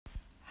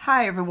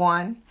Hi,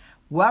 everyone.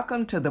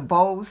 Welcome to the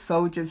Bold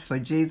Soldiers for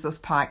Jesus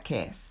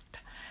podcast.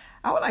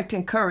 I would like to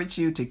encourage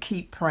you to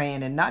keep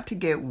praying and not to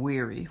get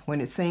weary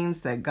when it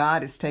seems that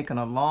God is taking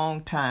a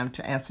long time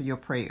to answer your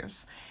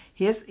prayers.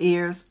 His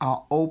ears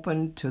are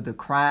open to the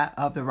cry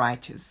of the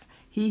righteous.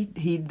 He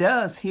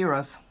does hear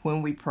us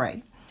when we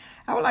pray.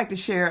 I would like to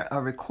share a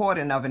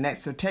recording of an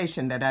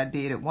exhortation that I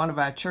did at one of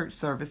our church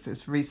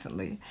services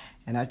recently,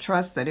 and I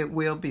trust that it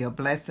will be a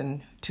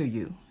blessing to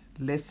you.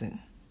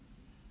 Listen.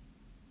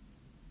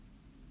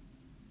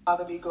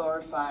 Father, be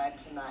glorified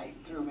tonight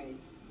through me.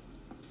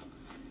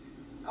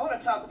 I want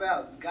to talk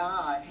about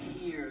God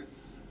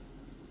hears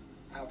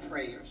our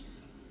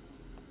prayers.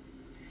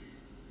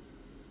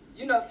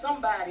 You know,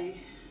 somebody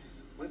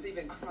was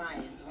even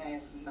crying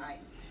last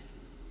night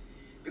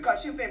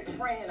because you've been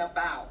praying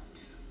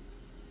about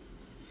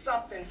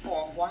something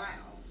for a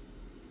while.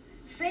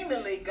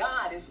 Seemingly,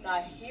 God is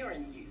not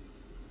hearing you.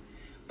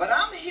 But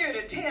I'm here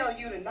to tell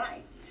you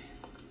tonight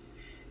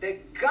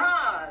that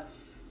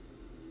God's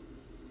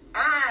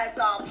eyes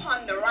are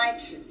upon the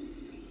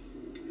righteous,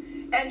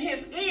 and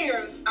his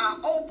ears are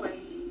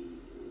open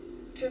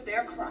to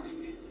their cry.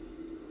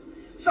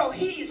 So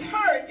he's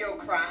heard your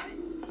cry.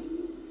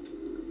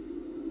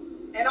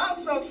 And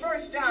also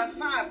 1 John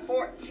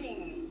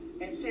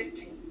 5:14 and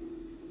 15.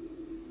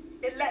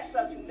 It lets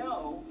us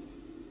know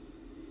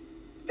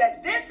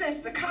that this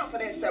is the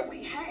confidence that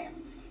we have.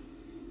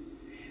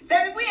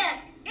 That if we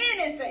ask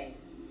anything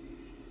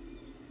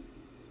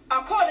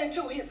according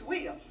to his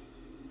will,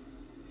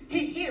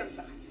 he hears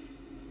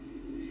us.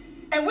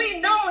 And we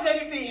know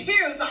that if he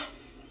hears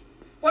us,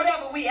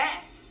 whatever we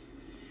ask,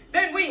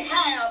 then we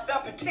have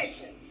the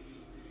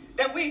petitions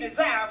that we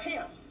desire of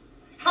him.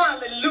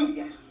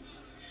 Hallelujah.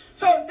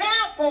 So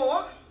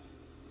therefore,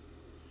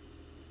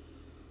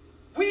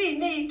 we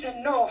need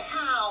to know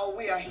how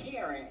we are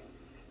hearing.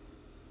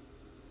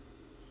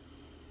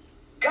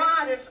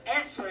 God is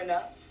answering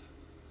us.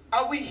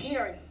 Are we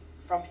hearing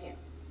from him?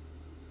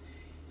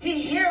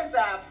 He hears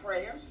our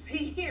prayers.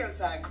 He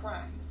hears our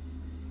cries.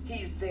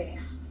 He's there.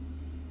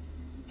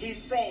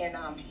 He's saying,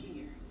 I'm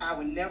here. I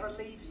will never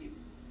leave you,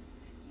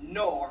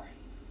 nor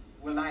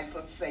will I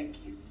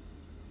forsake you.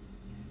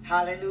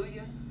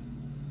 Hallelujah.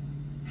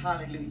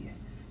 Hallelujah.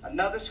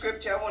 Another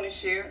scripture I want to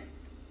share.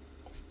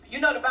 You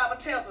know, the Bible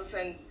tells us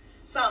in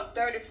Psalm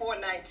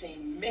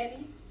 34:19,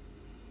 many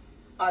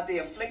are the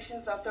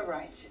afflictions of the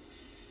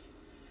righteous.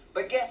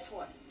 But guess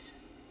what?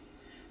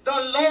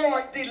 The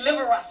Lord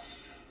deliver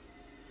us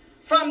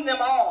from them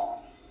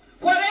all.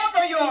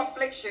 Whatever your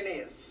affliction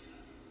is,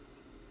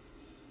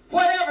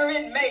 whatever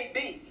it may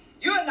be,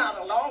 you're not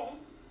alone.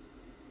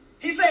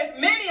 He says,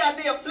 many are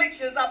the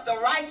afflictions of the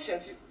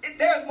righteous.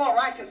 There's more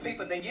righteous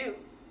people than you.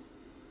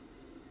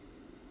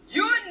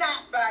 You're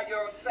not by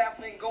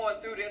yourself in going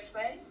through this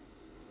thing.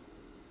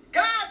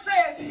 God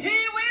says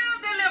he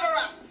will deliver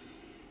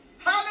us.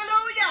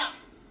 Hallelujah.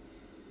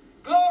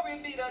 Glory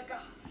be to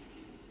God.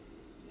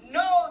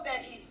 Know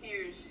that he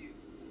hears you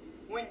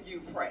when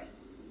you pray.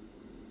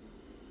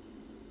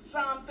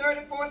 Psalm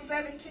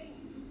 34:17.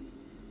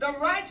 The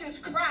righteous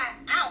cry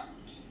out,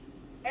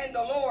 and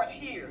the Lord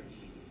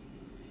hears,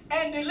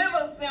 and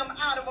delivers them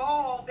out of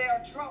all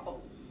their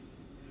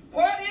troubles.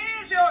 What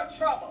is your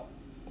trouble?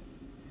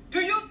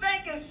 Do you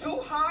think it's too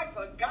hard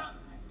for God?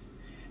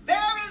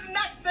 There is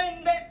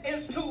nothing that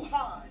is too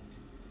hard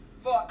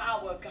for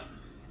our God.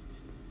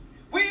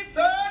 We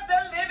serve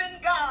the living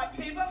God,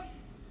 people.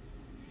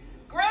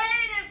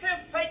 Great is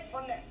his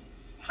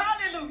faithfulness.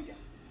 Hallelujah.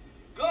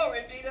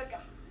 Glory be to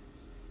God.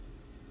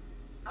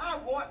 I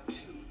want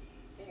to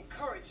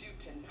encourage you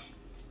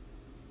tonight.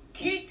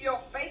 Keep your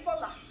faith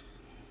alive.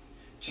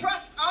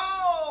 Trust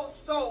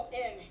also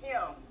in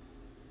him,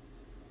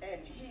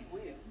 and he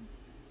will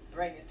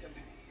bring it to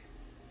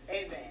pass.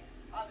 Amen.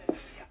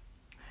 Hallelujah.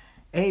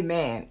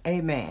 Amen.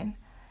 Amen.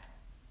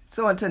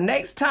 So until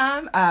next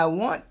time, I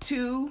want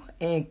to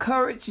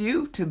encourage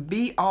you to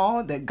be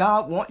all that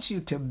God wants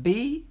you to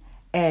be,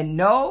 and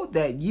know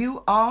that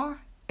you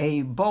are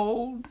a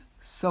bold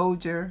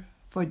soldier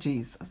for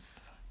Jesus.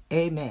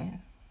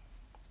 Amen.